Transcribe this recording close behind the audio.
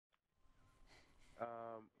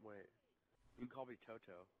You can call me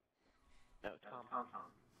Toto. No, Tom.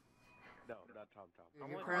 No, not Tom Tom.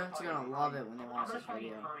 Your parents are gonna love it when they watch this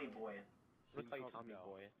video. Tommy Boy. I'm gonna call you Tommy no,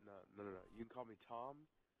 Boy. No. You can call me Tom.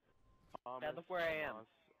 Thomas, Yeah, look where I am.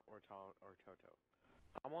 Or Tom or Toto.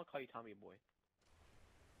 I'm gonna call you Tommy Boy.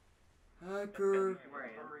 Hacker.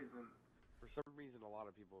 For some reason, a lot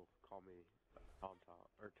of people call me Tom Tom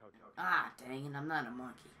or Toto. Ah, dang it! I'm not a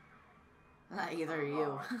monkey. Not either are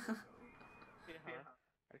you. Yeah.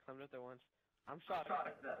 I climbed up there once. I'm shocked.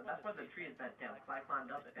 That's why the tree is bent down. I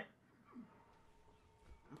climbed up it.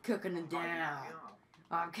 I'm cooking it down.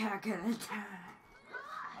 I'm cooking it down.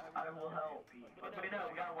 I will help. But we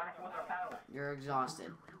gotta whack it with our paddle. You're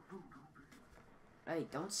exhausted. Hey,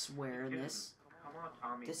 don't swear in this. Come on,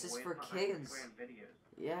 Tommy. This is boy. for It's not kids. like we're in videos.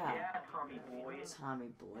 Yeah. Yeah, Tommy boy.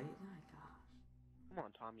 Tommy boy. Oh my gosh. Come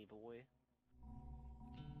on, Tommy boy.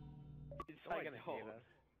 He's Oh, probably gonna hate us.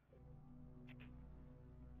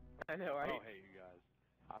 I know, right? I don't hate you guys.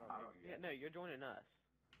 I don't hate you guys. Yeah, no, you're joining us.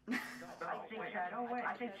 I think Chad. Oh wait,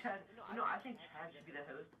 I think Chad. I think Chad should be the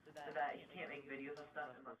host so that he can't make videos and stuff.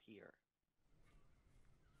 We're here.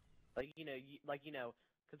 Like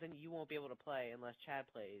because then you won't be able to play unless Chad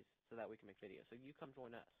plays, so that we can make videos. So you come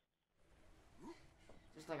join us.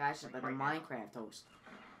 Just like I should be the Minecraft host.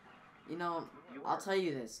 You know, I'll tell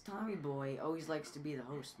you this. Tommy boy always likes to be the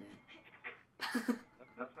host, man.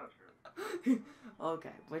 That's not true.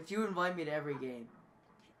 Okay, but you invite me to every game.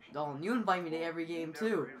 Dalton, you invite me to every game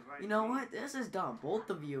too. You know what? This is dumb. Both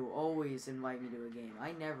of you always invite me to a game.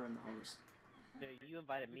 I never am the host. No, you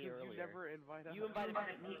invited me earlier. You never invite us. You invited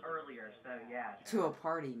me earlier, so yeah. To a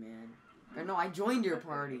party, man. Or no, I joined your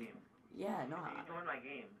party. Yeah, no. You joined my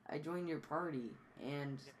game. I joined your party,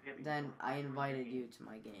 and then I invited you to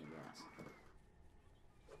my game, yes.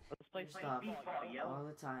 Let's play Stuff FIFA, yo. all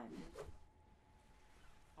the time.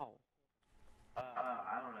 Oh.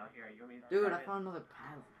 I don't know. Here, you want me to Dude, try I it? found another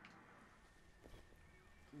paddle.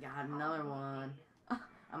 Got another one.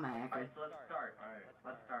 I'm a hacker. Alright, so let's start. Alright,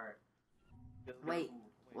 let's start. Wait,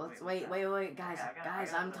 wait, guys,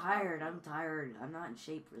 I'm tired. I'm not in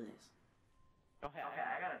shape for this. Okay,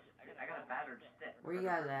 I got a battered stick. Where you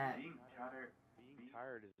guys at? Being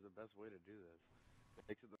tired is the best way to do this. It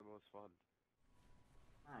makes it the most fun.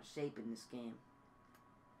 I'm out of shape in this game.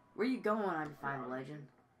 Where you going, I'm5 Legend?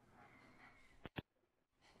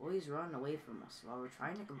 Always running away from us while we're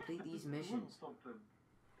trying to complete these missions.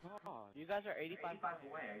 God. You guys are 85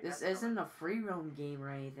 away. This isn't a free roam game or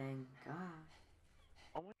anything. God.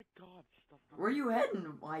 Oh my God! Stop. Where you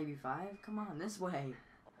heading, YB5? Come on, this way.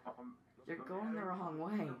 You're going the wrong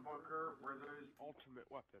way. Ultimate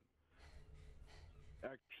weapon.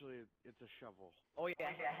 Actually, it's a shovel. Oh yeah.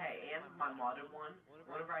 Hey, and my modded one.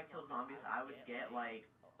 Whenever I kill zombies, I would get like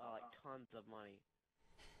tons of money.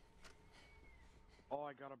 Oh,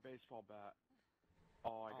 I got a baseball bat.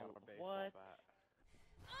 Oh, I got a baseball bat.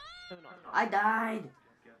 I died.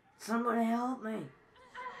 Somebody help me.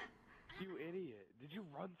 You idiot! Did you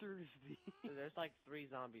run through these? So there's like 3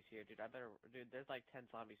 zombies here, dude. There's like 10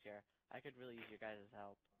 zombies here. I could really use your guys'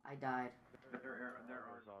 help. I died. There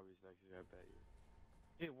are zombies next to you, I bet you.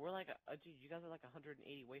 Dude, we're like, dude, you guys are like 180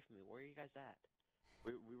 away from me. Where are you guys at?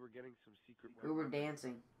 We were getting some secret. We were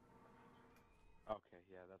dancing. Okay,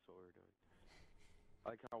 yeah, that's what we were doing.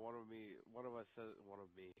 I like how one of us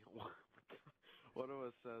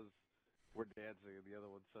says we're dancing, and the other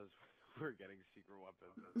one says we're getting secret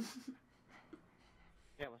weapons.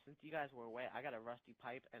 Yeah, well, since you guys were away, I got a rusty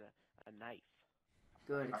pipe and a knife.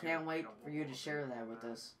 Good. I can't wait for you to share that with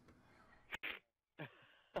us. I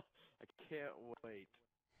can't wait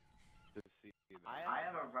to see that. I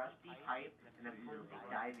have a rusty pipe and a flimsy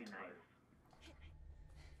diving knife.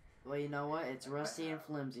 Well, you know what? It's rusty and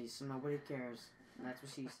flimsy, so nobody cares. And that's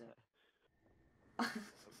what she said.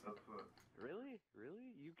 Really?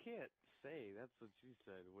 Really? You can't say that's what you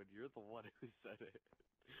said when you're the one who said it.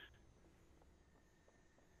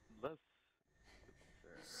 Unless...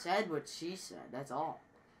 Said what she said, that's all.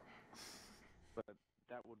 But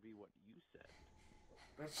that would be what you said.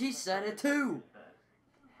 But she said it too!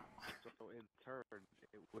 So in turn,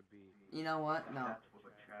 it would be... You know what? No. That's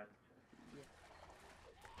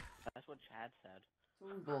what Chad said. That's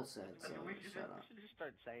what we both said, so shut up. We should just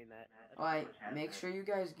start saying that. Alright, make sure you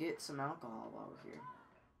guys get some alcohol while we're here.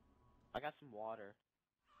 I got some water.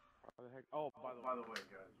 What the heck? Oh, by the way,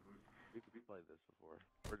 guys, we played this before.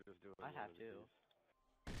 We're just doing I have to.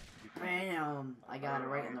 Bam! I got it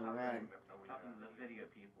right in the red. Talking to the video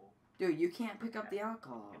people. Dude, you can't pick up the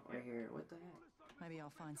alcohol right here. What the heck? Maybe I'll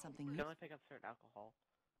find something You new. can only pick up certain alcohol.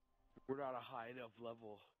 We're not a high enough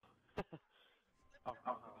level.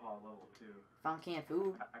 Alcohol level 2. Found canned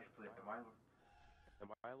food. Actually, Am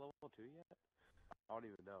I level 2 yet? I don't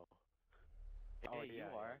even know. Yeah, you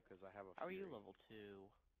are. Because I have a How are you Fury. level 2?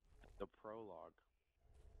 The prologue.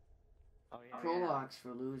 Oh yeah. Prologues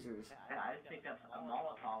for losers. Yeah, I just think that's a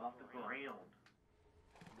Molotov off the ground.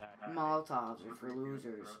 Molotovs are for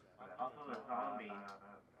losers. Off of a zombie.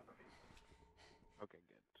 Okay,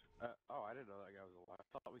 good. Oh, I didn't know that guy was alive. I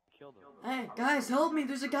thought we killed him. Hey, guys, help me!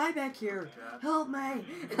 There's a guy back here! Help me!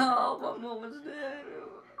 Help! I'm almost dead!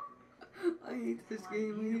 I hate this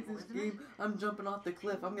game, I hate this game. I'm jumping off the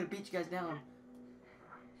cliff. I'm gonna beat you guys down.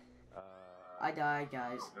 I died,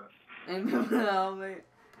 guys. And help me.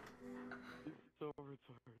 It's so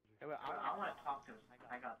retarded. Hey, wait, I want to talk to him.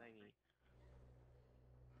 I got thingy.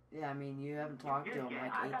 Yeah, I mean, you haven't talked to him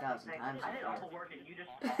like 8,000 times I did all before. the work and you just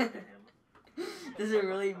talked to him. Does it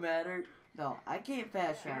really matter? No, I can't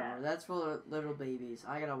fast travel. That's for little babies.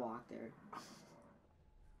 I gotta walk there.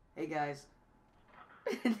 Hey guys.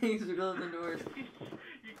 Thanks for closing the doors.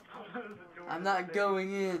 I'm not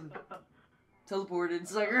going in. Teleported,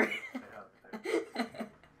 sucker.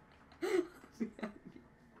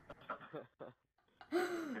 I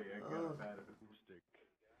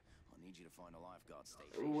need you to find a lifeguard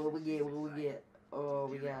station. What we get? What we get? Oh,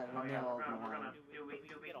 we got a nail. We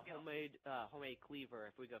get a homemade cleaver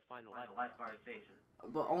if we go find a lifeguard station.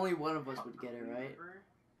 But only one of us would get it, right?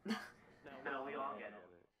 No, we all get it.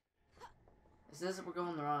 It says that we're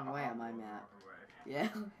going the wrong way on my map. Yeah.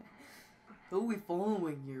 Who are we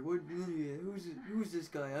following here? What idiot? Who's this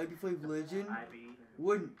guy? IB5 Legend?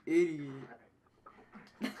 What an idiot.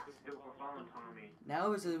 We're following Tommy.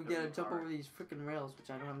 Now it says we gotta jump over these freaking rails, which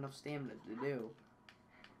I don't have enough stamina to do.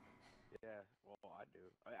 Yeah, well, I do.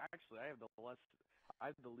 I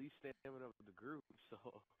have the least stamina of the group, so.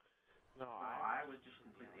 No, I was just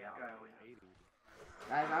completely out. I was 80.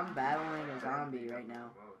 Guys, I'm battling a zombie right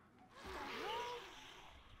now.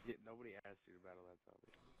 Yeah, nobody asked you to battle that zombie.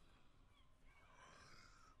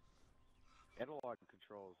 Analog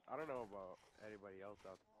controls. I don't know about anybody else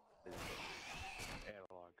out there.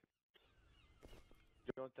 Analog.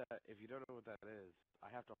 If you don't know what that is, I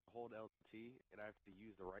have to hold LT and I have to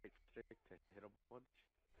use the right stick to hit a bunch.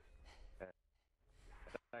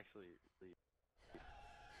 That's actually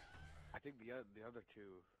I think the other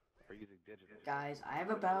two are using digital. Guys, I have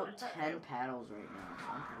about 10 paddles right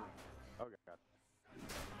now. Oh god.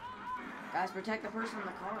 Guys, protect the person in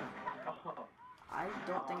the car. I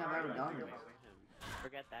don't think I've ever done this.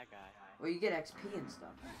 Forget that guy. Well, you get XP and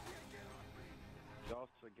stuff. You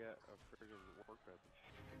also get a friggin' workbench.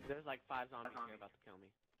 There's like 5 zombies here about to kill me.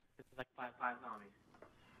 There's like five zombies.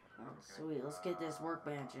 Oh, sweet. Let's get this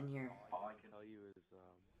workbench in here. All I can tell you is,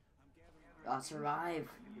 Survive.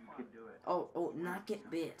 You can do it. Oh, not get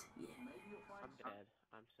bit. Yeah. I'm dead.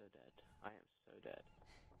 I'm so dead. I am so dead.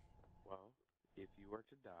 well, if you were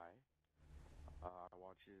to die, I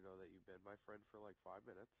want you to know that you've been my friend for like 5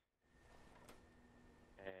 minutes.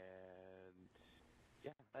 And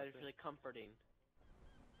yeah, That is really comforting.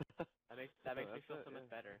 That makes me feel so much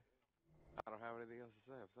better. I don't have anything else to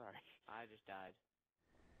say. I'm sorry. I just died.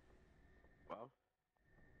 Well.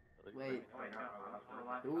 Wait.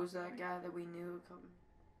 Who was that guy that we knew coming?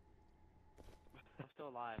 I'm still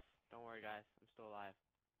alive. Don't worry, guys. I'm still alive.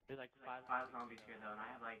 There's like five zombies here though, and I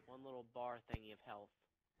have like one little bar thingy of health.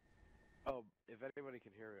 Oh, if anybody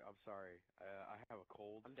can hear me, I'm sorry. I have a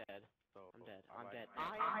cold. I'm dead. So I'm dead. I I'm might- dead.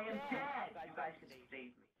 I am dead. You guys can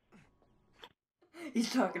save me.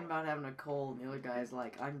 He's talking about having a cold, and the other guy's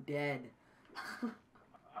like, I'm dead.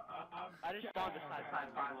 I just spawned beside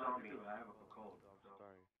five zombies. I have a cold. I'm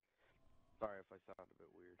sorry. Sorry if I sound a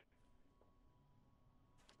bit weird.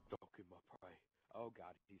 Don't give my prey. Oh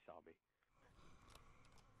god, he saw me.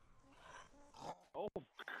 Oh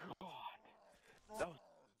god. That was...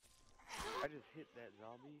 I just hit that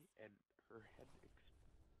zombie and her head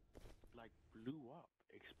blew up,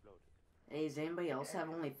 exploded. Hey, does anybody else have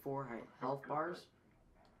only 4 health bars?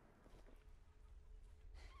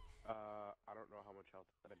 I don't know how much health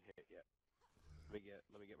I've been hit yet.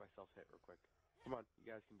 Let me get myself hit real quick. Come on,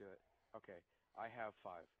 you guys can do it. Okay, I have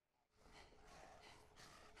 5.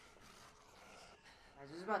 Guys,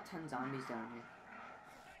 there's about 10 zombies down here.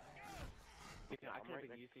 I I'm could right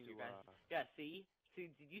have been next using to, you guys. Yeah, see? See,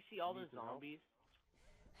 did you see all Need those some help? zombies?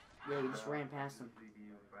 Yeah, we just ran past them.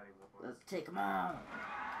 Let's take them all.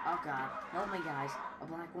 Oh god, help me guys. A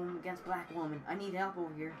black woman against black woman. I need help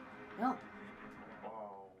over here. Help.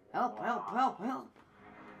 Help, help, help, help.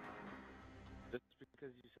 Just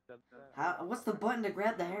because you said that. How, what's the button to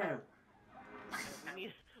grab the hair?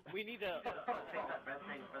 We need to... Take that red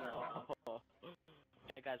thing for the.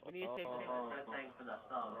 Hey guys, we need to save this. Red thing for the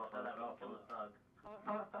thug, so that we don't kill the thug.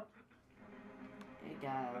 Hey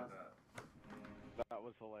guys. That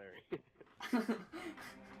was hilarious.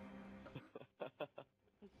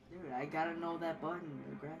 Dude, I gotta know that button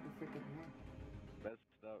to grab the freaking hair.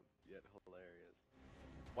 Messed up yet hilarious.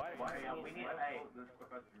 Why? We need,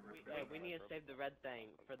 hey, we need to save the red thing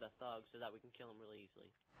for the thug so that we can kill him really easily.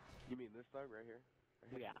 You mean this thug right here?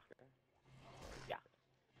 Yeah. This guy? Yeah.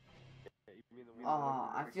 Yeah, you mean the Oh,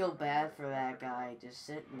 I feel bad for that guy just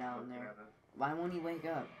sitting down there. Why won't he wake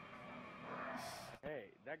up?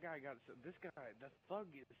 Hey, that guy got this guy. The thug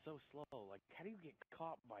is so slow. Like, how do you get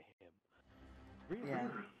caught by him? Really? Yeah.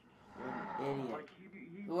 What an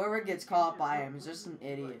idiot. Whoever gets caught by him is just an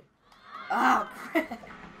idiot. Ah, crap!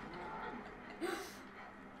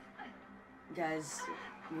 Guys,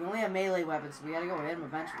 we only have melee weapons, so we gotta go hit him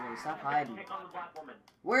eventually. Stop hiding. Pick on the black woman.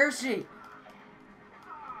 Where is she?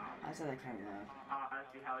 I said that kind of loud.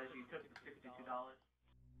 Honestly, how is you took the $62?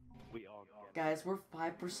 We all get Guys, we're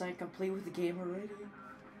 5% complete with the game already.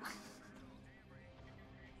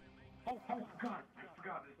 Oh, God, I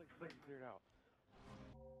forgot. Let's clear it out.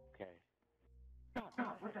 Okay.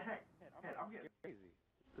 God, what the heck? Head, I'm getting Crazy.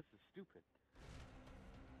 This is stupid.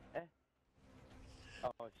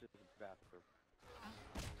 Oh, it's just a bathroom.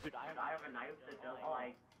 Dude, I have a knife that does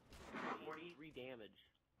like 43 damage.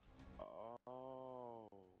 Oh.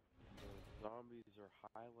 The zombies are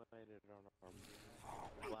highlighted on our.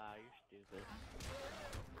 Wow, you're stupid.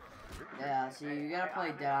 Yeah, so you gotta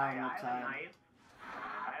play down all the time.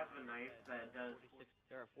 I have a knife that does 46,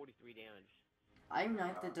 there are 43 damage. I have a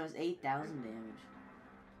knife that does 8,000 damage.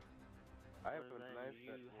 I have Well, a then knife you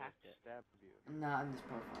that will hacked it. stab you. Not in this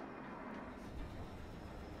profile.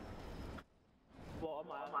 Well,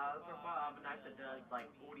 my other profile, I have a knife that does like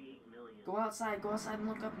 48 million. Go outside and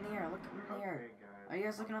look up in the air. Look up in the air. Are you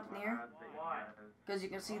guys looking up in the air? Why? Because you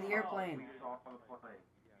can see the airplane.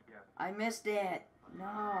 I missed it. No,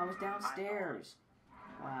 I was downstairs.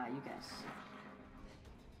 Wow, you guys.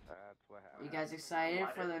 That's what happened. You guys excited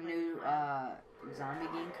for the new zombie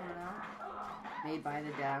game coming out? Made by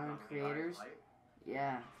the Down creators?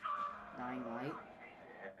 Yeah. Dying Light.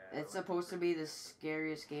 It's supposed to be the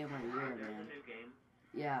scariest game of the year, man.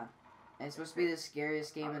 Yeah. And it's supposed to be the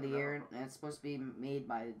scariest game of the year, and it's supposed to be made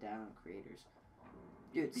by the Down creators.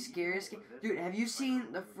 Dude, scariest game. Dude, have you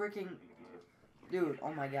seen the freaking. Dude,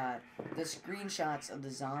 oh my god. The screenshots of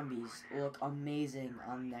the zombies look amazing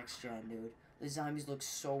on next gen, dude. The zombies look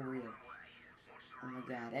so real. Oh my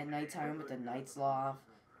god. At nighttime with the lights off,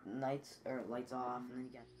 lights off, and then you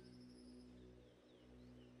got.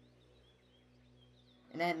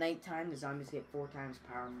 And at nighttime, the zombies get 4 times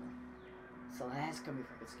powerful. So that's gonna be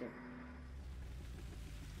fucking scary.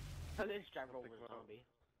 And then just drive over the zombie.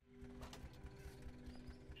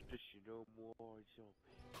 Just no more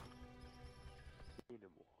zombie.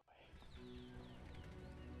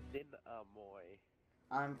 In a moy.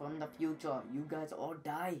 I'm from the future. You guys all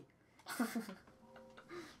die.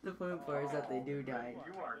 The funny part is that they do die.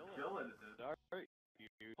 You are killing it. Sorry.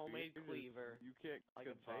 Homemade cleaver. You can't Like a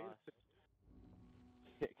contain boss. it.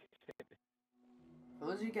 For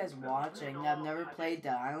those of you guys watching that have never played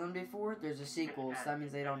Dead Island before, there's a sequel, so that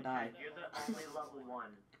means they don't die. You're the only level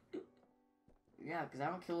 1. Yeah, because I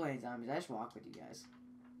don't kill any zombies. I just walk with you guys.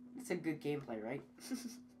 It's a good gameplay, right?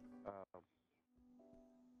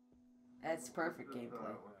 That's perfect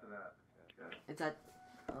gameplay. It's at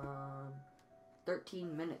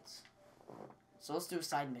 13 minutes. So let's do a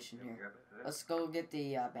side mission here. Let's go get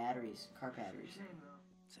the batteries, car batteries.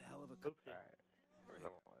 It's a hell of a cook.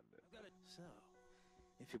 So,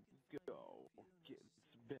 if you Go get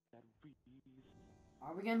some batteries.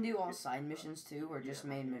 Are we gonna do all side missions too, or just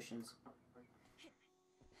main missions?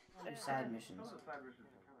 Do side missions.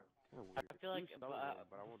 I feel like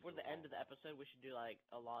for the end of the episode, we should do like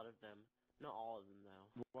a lot of them. Not all of them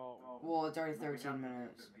though. Well, it's already 13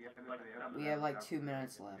 minutes. We have like 2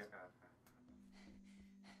 minutes left.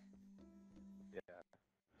 Yeah.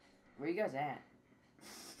 Where you guys at?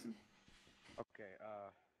 Okay,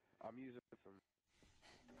 I'm using some.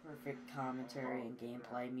 Perfect commentary and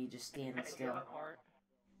gameplay, me just standing still.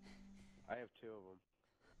 I have 2 of them.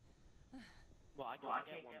 Well, I can't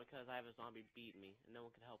get one because I have a zombie beat me, and no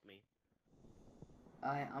one can help me.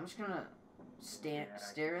 I'm just gonna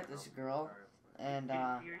stare at this girl, and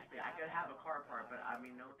Seriously, I could have a car part, but I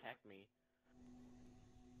mean, no. Protect me.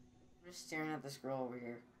 I'm just staring at this girl over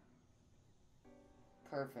here.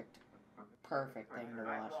 Perfect. Perfect thing to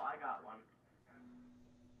watch. Well, I got one.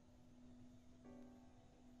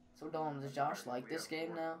 So Dom, does Josh like this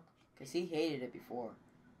game now? Cause he hated it before.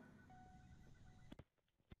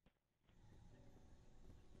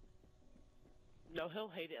 No, he'll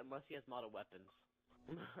hate it unless he has model weapons.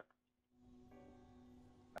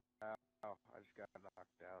 Oh, I just got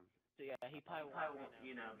knocked down. So yeah, he probably won't,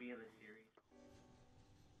 you know, be in the series.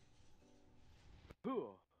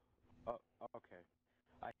 Cool. Okay.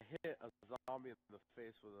 I hit a zombie in the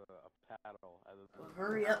face with a paddle. And Well,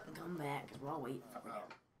 hurry up and come back, because we're all waiting for you.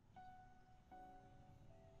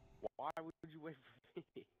 Why would you wait for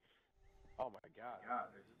me? Oh my god. Yeah,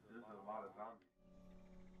 there's a lot of zombies.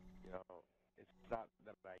 You know, it's not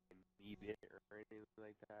that I need it or anything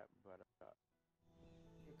like that, but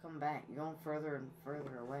You come back. You're going further and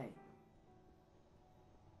further away.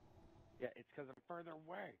 yeah, it's because I'm further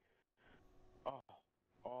away.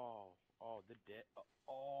 The dead.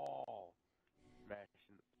 Smash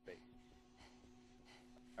in the face.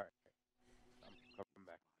 Alright, I'm coming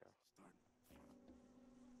back now.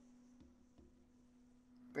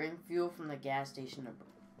 Bring fuel from the gas station to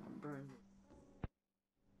burn.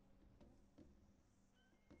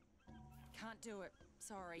 Can't do it.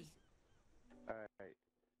 Sorry. Alright.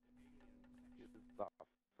 This is the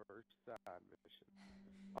first side mission.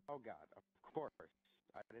 Oh god, of course.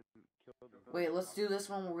 I didn't kill the... Wait, let's do this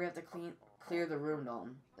one where we have to clear the room,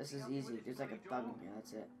 Dalton. This is easy. There's like a thug in here,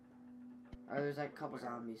 that's it. Or there's like a couple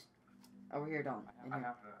zombies. Over here, Dalton. In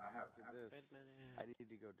here. I need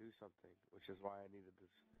to go do something, which is why I needed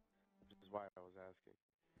this. Which is why I was asking.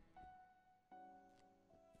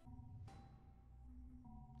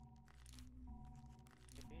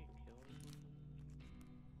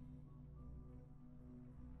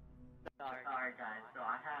 Alright guys, so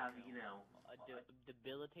I have, you know, a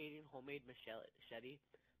debilitating homemade machete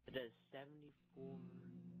that does 74,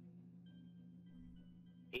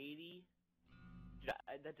 80,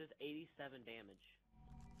 that does 87 damage.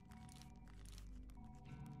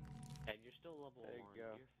 And you're still level 1,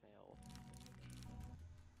 you're failed.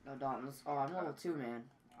 No, Dalton, I'm level 2, man.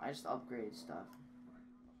 I just upgraded stuff.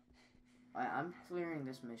 I'm clearing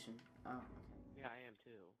this mission. Oh, okay. Yeah, I am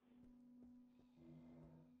too.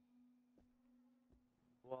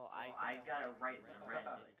 Well, I got it right in red.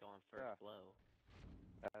 Going first blow.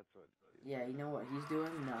 That's what... Yeah, you know what he's doing?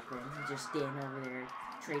 Nothing. He's just standing over there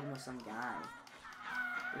trading with some guy.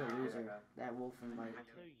 What a loser. That Wolfenbite. I'm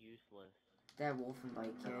so useless. That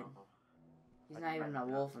Wolfenbite kid. He's not even a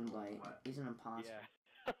Wolfenbite. He's an imposter.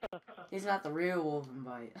 Yeah. He's not the real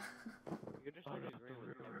Wolfenbite. You're just like agreeing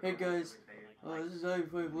with everything. Hey guys, this is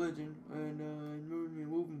i5 Legend, and I'm moving a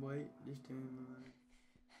Wolfenbite this time.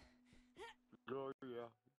 Oh, yeah.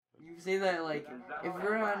 You say that like, if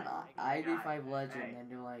you're on ID5 Legend, then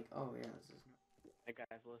you're like, oh yeah, this is... Hey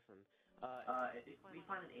guys, listen. If we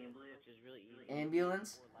find an ambulance, Which is really easy.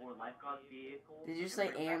 Ambulance? or lifeguard vehicle... Did you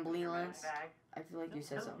say ambulance? I feel like you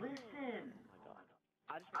said No, something. listen! Oh my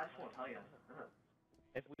god. I just want to tell you.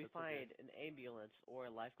 If we find an ambulance or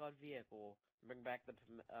a lifeguard vehicle, bring back the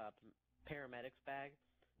paramedics bag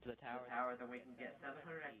to the tower, Then we can get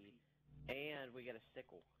 700 XP. and we get a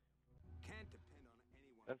sickle. Can't depend on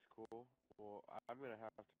anyone. That's cool. Well, I'm gonna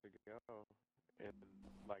have to go and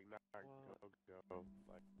like not go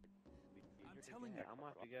like. I'm telling you. I'm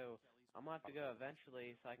gonna have to go. I'm gonna have to go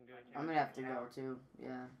eventually, so I can go. I'm gonna have to go too,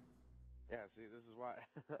 yeah. Yeah, see, this is why.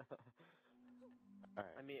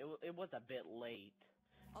 Alright. I mean, it was a bit late.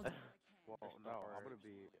 I'll do what I can. Well, no, I'm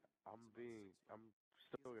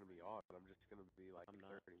still gonna be on. I'm just gonna be like 30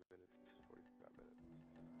 minutes, 45 minutes.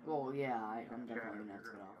 Well, yeah, I'm definitely gonna have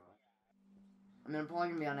to get off. I mean, I'm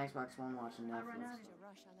probably gonna be on Xbox One watching I Netflix. ran into a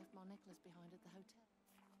rush. I left my necklace behind at the hotel.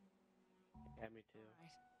 Yeah, me too.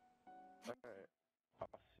 Right. Alright.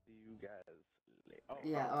 I'll see you guys later. Oh,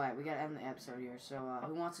 Yeah, alright, we gotta end the episode here. So,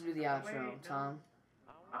 who wants to do the outro? Tom?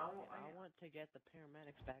 I want to get the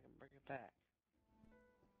paramedics bag and bring it back.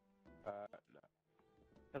 No.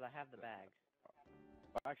 Because I have the bag.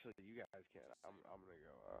 Actually, you guys can. I'm gonna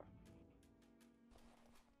go,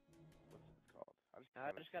 what's it called? Now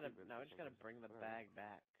I just gotta bring the bag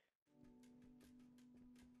back.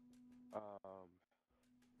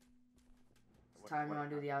 Time, you wanna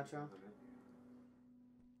do the outro?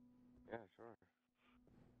 Yeah, sure.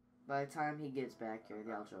 By the time he gets back here,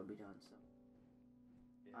 the outro will be done, so.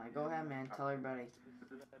 Alright, go ahead, man. Tell everybody.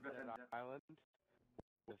 Dead Island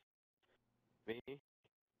with me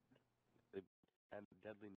and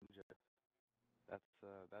Deadly Ninja.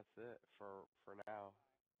 That's it for now.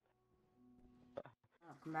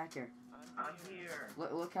 Oh, come back here. I'm here.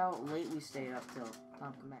 Look how late we stayed up till.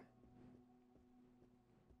 Tom, come back.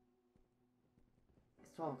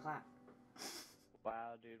 It's 12 o'clock.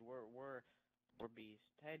 Wow, dude, we're beast.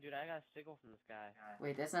 Hey, dude, I got a sickle from this guy.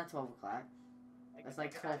 Wait, that's not 12 o'clock. That's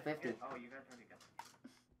like 12:50. Oh, you guys already got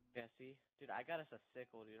it. Yeah, see? Dude, I got us a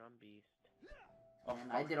sickle, dude. I'm beast.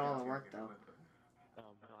 And I did all the work, though.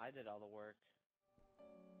 No, I did all the work.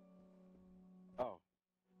 Oh.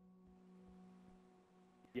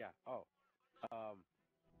 Yeah. Oh.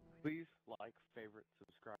 Please like, favorite,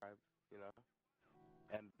 subscribe. You know.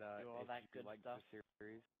 And Do all if that you good like stuff. the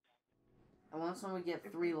series, And once when we get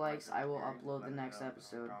 3 likes, I will upload the next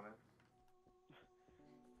episode.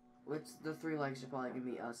 Which the 3 likes are probably gonna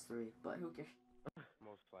be us 3, but who cares?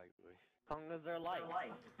 most likely. As long as they're liked.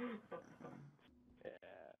 Yeah.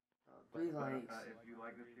 3 likes. If you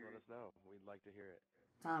like this Please let series, us know. We'd like to hear it.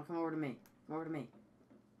 Tom, come over to me. Come over to me.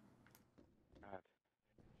 God.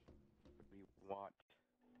 We want.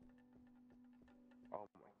 Oh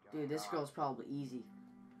my God. Dude, this girl's probably easy.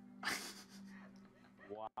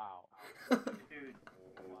 Wow. dude.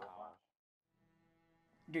 Wow.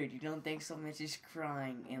 Dude, you don't think so much is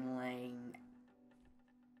crying and laying.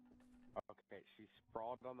 Okay, she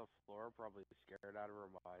sprawled on the floor, probably scared out of her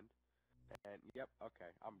mind. And yep,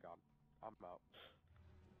 okay, I'm gone. I'm out.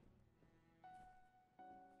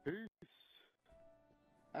 Peace.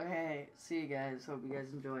 Okay, see you guys. Hope you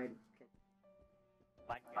guys enjoyed.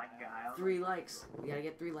 Like, 3 likes. We gotta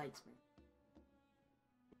get 3 likes, man.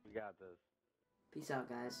 We got this. Peace out,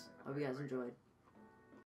 guys. Hope you guys enjoyed.